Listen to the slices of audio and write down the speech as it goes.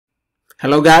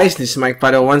Hello guys, this is Mike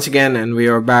Padua once again, and we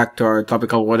are back to our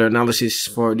topical weather analysis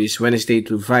for this Wednesday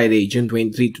to Friday, June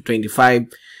 23 to 25,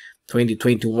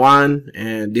 2021,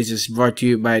 and this is brought to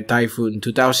you by Typhoon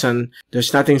 2000.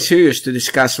 There's nothing serious to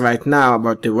discuss right now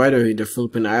about the weather in the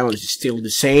Philippine Islands. It's still the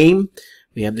same.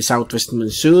 We have the southwest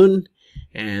monsoon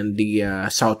and the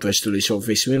southwesterly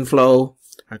surface wind flow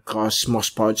across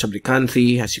most parts of the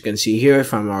country, as you can see here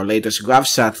from our latest graph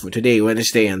set for today,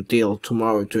 Wednesday, until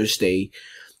tomorrow, Thursday.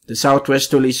 The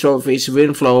southwesterly surface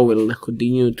wind flow will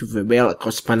continue to prevail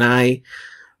across Panay,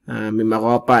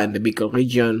 Mimaropa, and the Bicol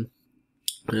region,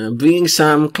 bringing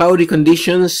some cloudy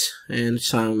conditions and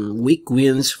some weak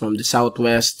winds from the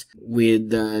southwest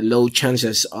with low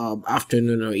chances of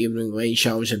afternoon or evening rain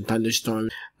showers and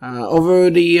thunderstorms. Over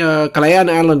the Batanes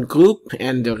Island Group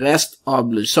and the rest of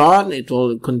Luzon, it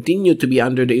will continue to be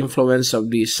under the influence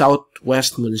of the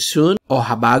southwest monsoon or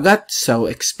Habagat, so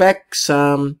expect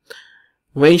some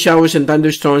rain showers and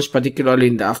thunderstorms, particularly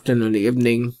in the afternoon and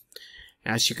evening.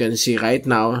 As you can see right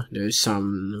now, there's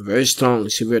some very strong,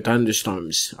 severe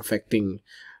thunderstorms affecting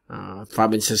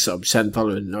provinces of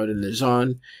Central and Northern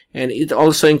Luzon. And it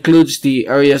also includes the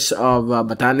areas of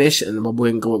Batanes and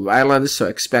Babuyan Islands, so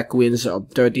expect winds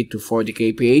of 30 to 40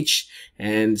 kph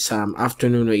and some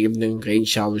afternoon or evening rain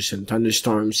showers and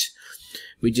thunderstorms,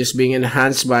 which is being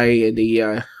enhanced by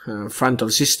the frontal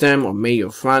system or major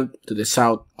front to the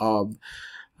south of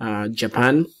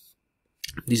Japan.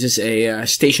 This is a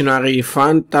stationary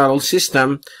frontal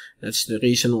system. That's the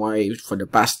reason why for the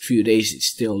past few days it's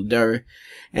still there.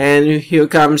 And here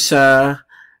comes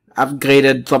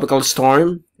upgraded tropical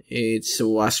storm. It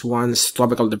was once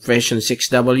Tropical Depression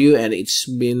 6W, and it's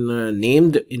been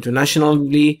named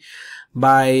internationally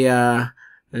by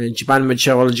Japan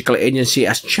Meteorological Agency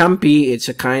as Champi. It's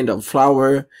a kind of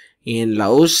flower in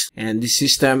Laos, and the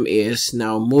system is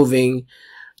now moving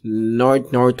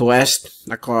north-northwest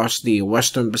across the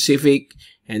Western Pacific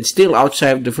and still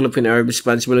outside of the Philippine Area of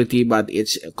Responsibility, but it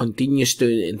continues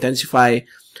to intensify.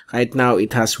 Right now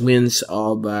it has winds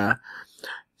of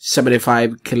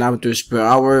 75 kilometers per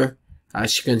hour.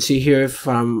 As you can see here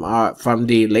from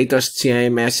the latest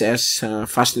CIMSS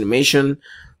fast animation,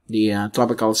 the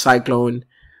tropical cyclone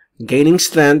gaining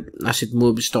strength as it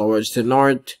moves towards the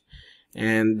north,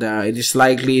 and it is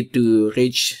likely to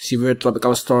reach severe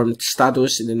tropical storm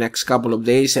status in the next couple of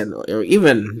days, and or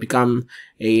even become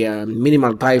a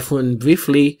minimal typhoon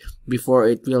briefly before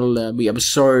it will be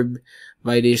absorbed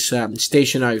by this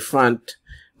stationary front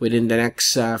within the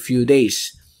next few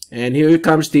days. And here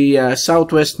comes the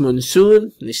southwest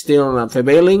monsoon. It's still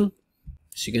prevailing,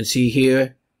 as you can see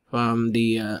here from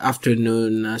the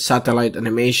afternoon satellite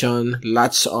animation.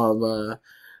 Lots of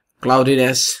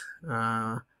cloudiness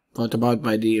brought about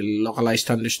by the localized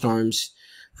thunderstorms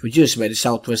produced by the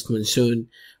southwest monsoon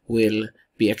will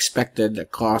be expected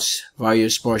across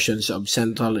various portions of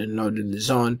Central and Northern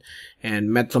Luzon, and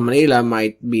Metro Manila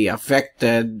might be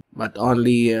affected, but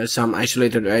only some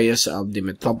isolated areas of the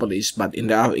metropolis. But in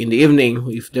the evening,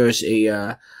 if there's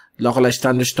a localized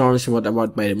thunderstorms brought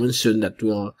about by the monsoon that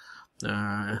will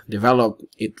develop,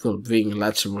 it will bring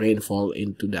lots of rainfall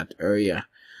into that area.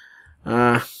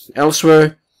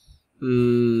 Elsewhere,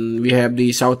 we have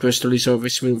the southwesterly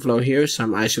surface wind flow here,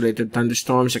 some isolated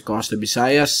thunderstorms across the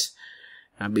Visayas.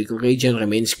 Bicol region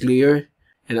remains clear,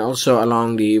 and also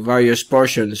along the various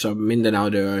portions of Mindanao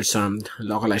there are some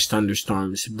localized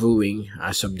thunderstorms brewing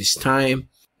as of this time.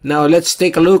 Now let's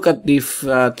take a look at the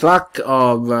track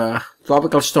of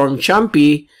tropical storm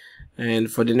Champi,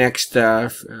 and for the next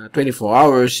 24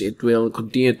 hours it will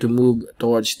continue to move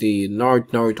towards the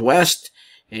north-northwest,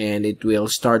 and it will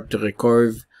start to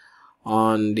recurve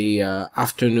on the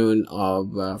afternoon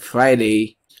of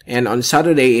Friday, and on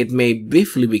Saturday it may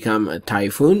briefly become a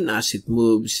typhoon as it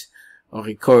moves or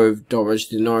recurve towards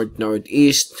the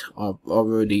north-northeast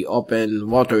over the open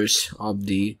waters of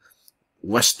the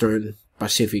Western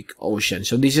Pacific Ocean.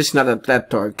 So this is not a threat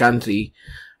to our country.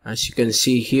 As you can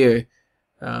see here,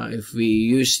 if we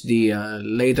use the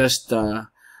latest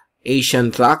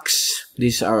Asian tracks,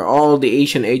 these are all the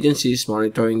Asian agencies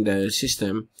monitoring the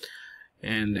system,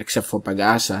 and except for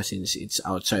Pag-asa, since it's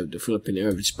outside the Philippine Area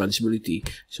of Responsibility.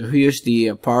 So here's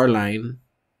the power line.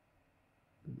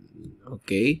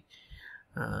 Okay,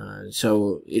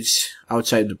 so it's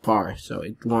outside the power, so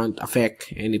it won't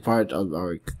affect any part of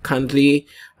our country.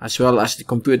 As well as the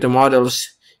computer models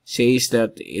says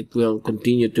that it will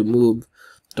continue to move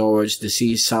towards the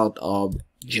sea south of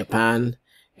Japan.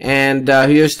 And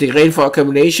here's the rainfall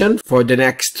accumulation for the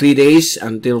next 3 days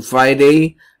until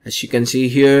Friday. As you can see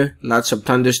here, lots of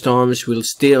thunderstorms will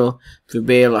still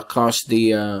prevail across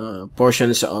the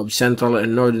portions of central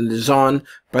and northern Luzon,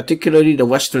 particularly the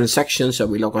western sections of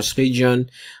Ilocos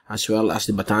region, as well as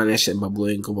the Batanes and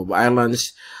Babuyan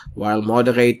Islands, while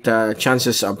moderate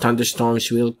chances of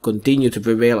thunderstorms will continue to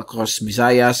prevail across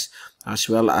Visayas, as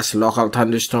well as local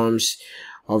thunderstorms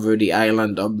over the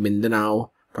island of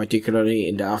Mindanao, particularly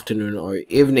in the afternoon or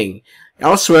evening.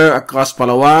 Elsewhere across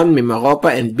Palawan,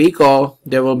 Mimaropa, and Bicol,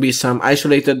 there will be some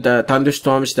isolated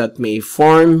thunderstorms that may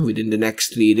form within the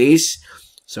next 3 days.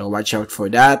 So watch out for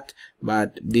that.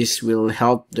 But this will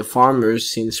help the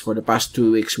farmers, since for the past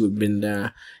 2 weeks we've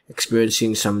been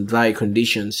experiencing some dry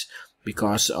conditions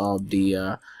because of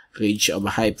the reach of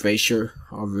high pressure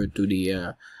over to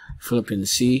the Philippine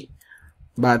Sea.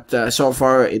 But so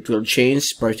far it will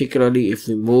change, particularly if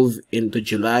we move into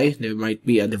July. There might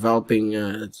be a developing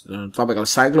tropical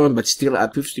cyclone, but still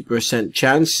at 50%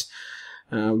 chance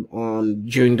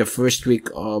during the first week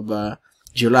of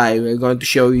July. We're going to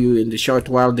show you in the short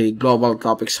while the global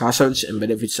tropics hazards and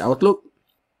benefits outlook.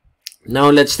 Now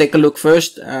let's take a look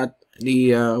first at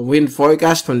the wind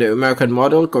forecast from the American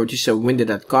model, courtesy of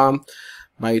windy.com.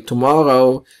 By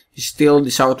tomorrow, still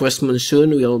the southwest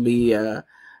monsoon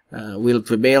will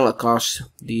prevail across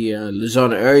the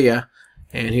Luzon area,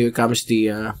 and here comes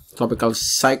the tropical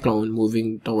cyclone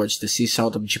moving towards the sea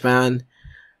south of Japan.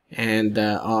 And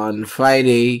on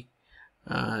Friday,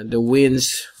 the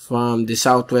winds from the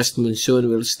southwest monsoon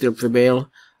will still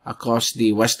prevail across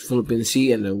the West Philippine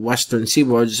Sea and the western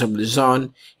seaboards of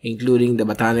Luzon, including the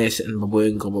Batanes and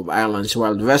Babuyan Islands,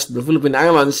 while the rest of the Philippine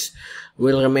Islands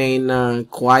will remain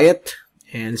quiet,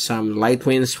 and some light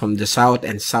winds from the south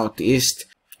and southeast.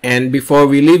 And before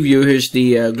we leave you, here's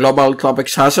the Global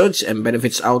Tropics Hazards and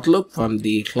Benefits Outlook from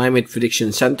the Climate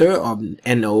Prediction Center of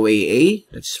NOAA.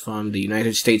 That's from the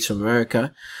United States of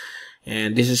America.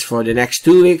 And this is for the next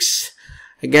 2 weeks.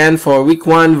 Again, for week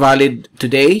 1, valid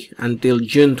today until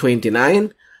June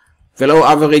 29. Below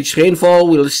average rainfall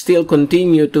will still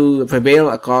continue to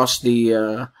prevail across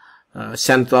the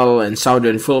central and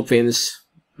southern Philippines.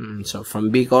 So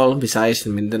from Bicol, Visayas,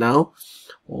 and Mindanao,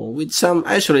 with some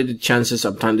isolated chances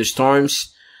of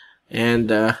thunderstorms.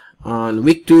 And on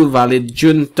week 2, valid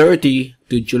June 30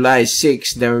 to July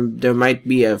 6, there might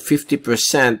be a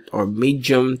 50% or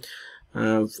medium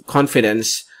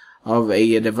confidence of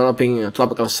a developing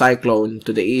tropical cyclone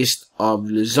to the east of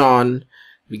Luzon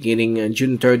beginning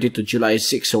June 30 to July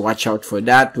 6. So watch out for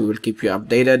that. We will keep you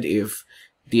updated if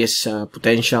this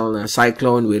potential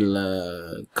cyclone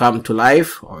will come to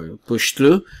life or push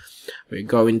through. We're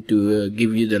going to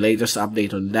give you the latest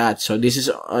update on that. So this is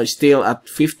still at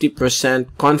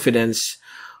 50% confidence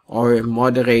or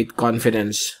moderate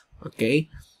confidence, okay,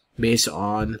 based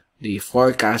on the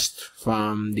forecast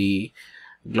from the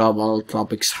Global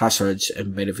Tropics Hazards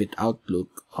and Benefit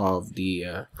Outlook of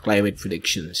the Climate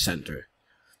Prediction Center.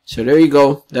 So there you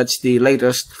go. That's the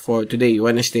latest for today,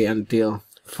 Wednesday until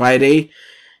Friday.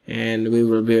 And we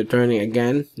will be returning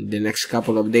again in the next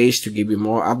couple of days to give you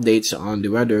more updates on the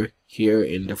weather here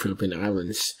in the Philippine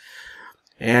Islands.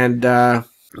 And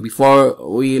before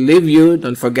we leave you,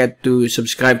 don't forget to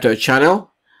subscribe to our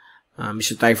channel,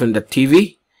 Mr.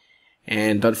 Typhoon.tv.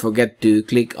 And don't forget to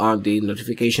click on the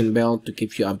notification bell to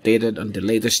keep you updated on the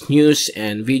latest news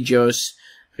and videos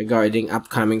regarding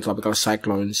upcoming tropical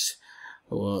cyclones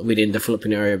within the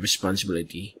Philippine Area of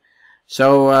Responsibility.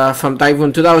 So, from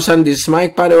Typhoon 2000, this is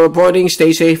Mike Padua reporting.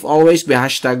 Stay safe always. Be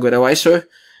 #weatherwiser.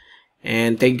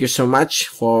 And thank you so much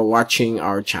for watching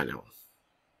our channel.